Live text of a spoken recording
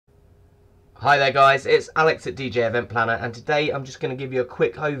Hi there guys, it's Alex at DJ Event Planner, and today I'm just going to give you a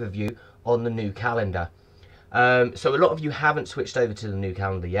quick overview on the new calendar. So a lot of you haven't switched over to the new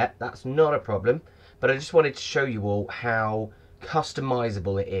calendar yet. That's not a problem, but I just wanted to show you all how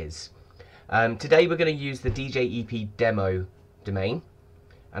customizable it is. Today we're going to use the DJEP demo domain,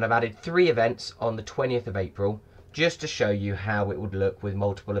 and I've added 3 events on the 20th of April just to show you how it would look with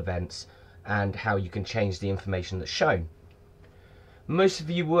multiple events and how you can change the information that's shown. Most of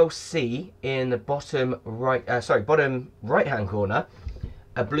you will see in the bottom right hand corner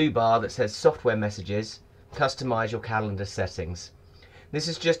a blue bar that says software messages, customize your calendar settings. This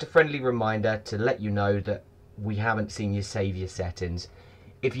is just a friendly reminder to let you know that we haven't seen you save your settings.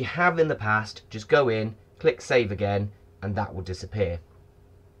 If you have in the past, just go in, click save again, and that will disappear.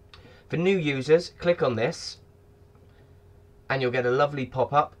 For new users, click on this and you'll get a lovely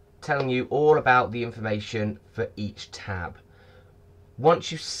pop-up telling you all about the information for each tab.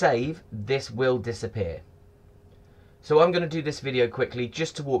 Once you save, this will disappear. So I'm going to do this video quickly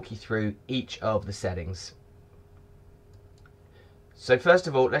just to walk you through each of the settings. So first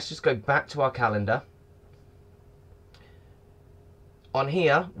of all, let's just go back to our calendar. On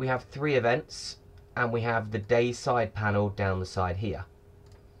here we have 3 events and we have the day side panel down the side here.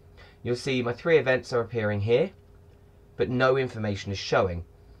 You'll see my 3 events are appearing here, but no information is showing.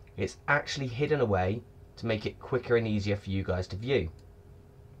 It's actually hidden away to make it quicker and easier for you guys to view.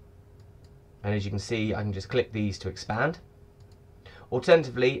 And as you can see, I can just click these to expand.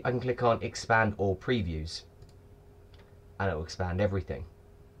 Alternatively, I can click on expand all previews and it will expand everything.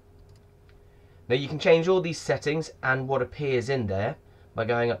 Now you can change all these settings and what appears in there by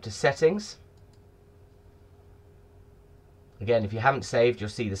going up to settings. Again, if you haven't saved,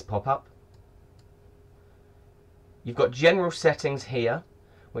 you'll see this pop up. You've got general settings here,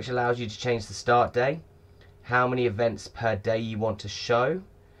 which allows you to change the start day, how many events per day you want to show,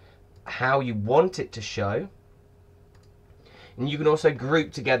 how you want it to show, and you can also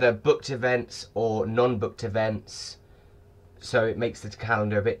group together booked events or non-booked events, so it makes the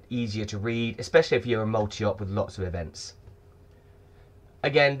calendar a bit easier to read, especially if you're a multi-op with lots of events.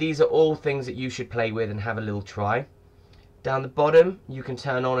 Again, these are all things that you should play with and have a little try. Down the bottom you can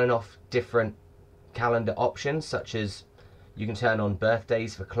turn on and off different calendar options, such as you can turn on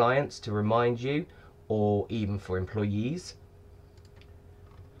birthdays for clients to remind you, or even for employees.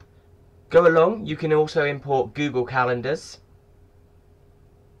 Go along, you can also import Google Calendars.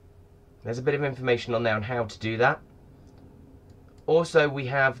 There's a bit of information on there on how to do that. Also, we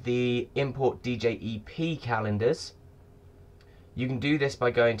have the import DJEP calendars. You can do this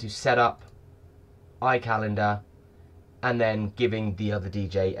by going to setup, iCalendar, and then giving the other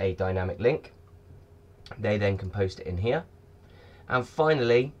DJ a dynamic link. They then can post it in here. And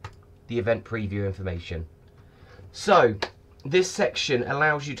finally, the event preview information. So this section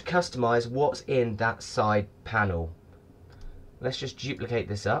allows you to customize what's in that side panel. Let's just duplicate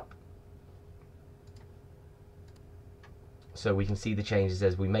this up so we can see the changes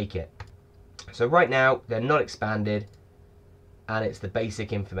as we make it. So right now they're not expanded and it's the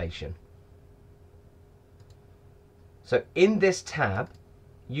basic information. So in this tab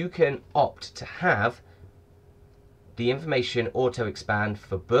you can opt to have the information auto expand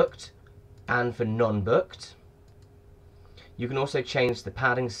for booked and for non-booked. You can also change the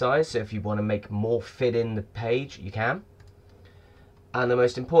padding size, so if you want to make more fit in the page, you can. And the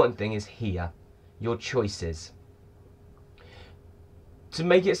most important thing is here, your choices. To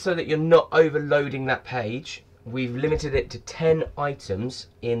make it so that you're not overloading that page, we've limited it to 10 items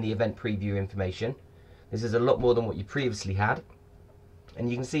in the event preview information. This is a lot more than what you previously had.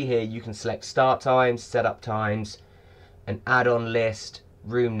 And you can see here, you can select start times, setup times, an add-on list,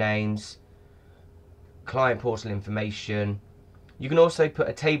 room names, client portal information. You can also put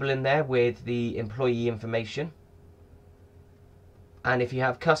a table in there with the employee information. And if you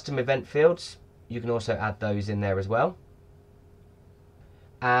have custom event fields, you can also add those in there as well.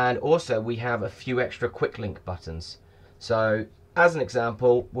 And also we have a few extra quick link buttons. So as an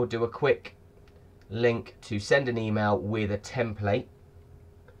example, we'll do a quick link to send an email with a template.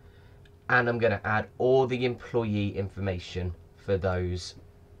 And I'm going to add all the employee information for those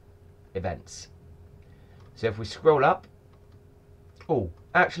events. So if we scroll up,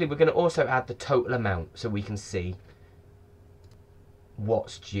 actually we're going to also add the total amount so we can see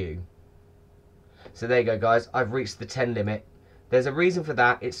what's due. So there you go guys, I've reached the 10 limit. There's a reason for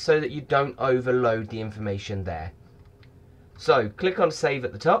that, it's so that you don't overload the information there. So click on save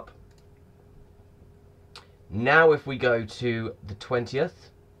at the top. Now if we go to the 20th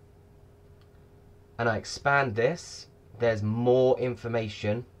and I expand this, there's more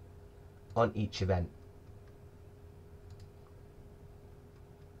information on each event.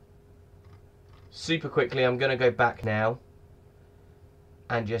 super quickly, I'm going to go back now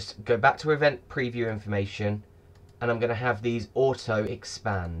and just go back to event preview information, and I'm going to have these auto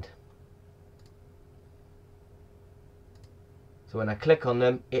expand. So when I click on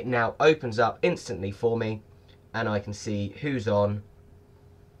them, it now opens up instantly for me, and I can see who's on,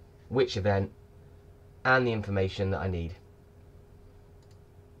 which event, and the information that I need.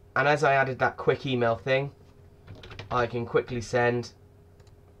 And as I added that quick email thing, I can quickly send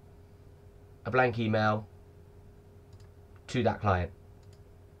a blank email to that client.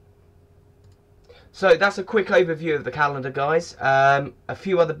 So that's a quick overview of the calendar, guys. A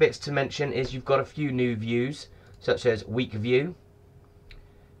few other bits to mention is you've got a few new views, such as week view.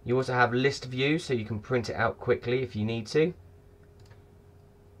 You also have list view, so you can print it out quickly if you need to.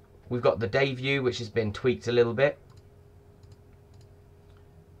 We've got the day view, which has been tweaked a little bit.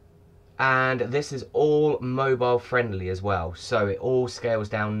 And this is all mobile friendly as well, so it all scales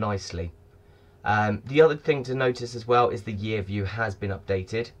down nicely. The other thing to notice as well is the year view has been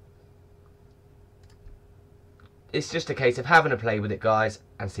updated. It's just a case of having a play with it, guys,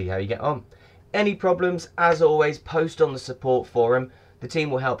 and see how you get on. Any problems, as always, post on the support forum. The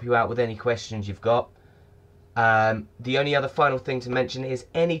team will help you out with any questions you've got. The only other final thing to mention is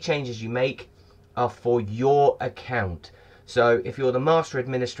any changes you make are for your account. So if you're the master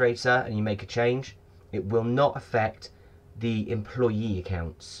administrator and you make a change, it will not affect the employee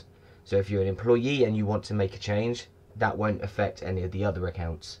accounts. So if you're an employee and you want to make a change, that won't affect any of the other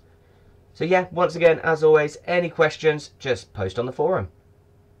accounts. So yeah, once again, as always, any questions, just post on the forum.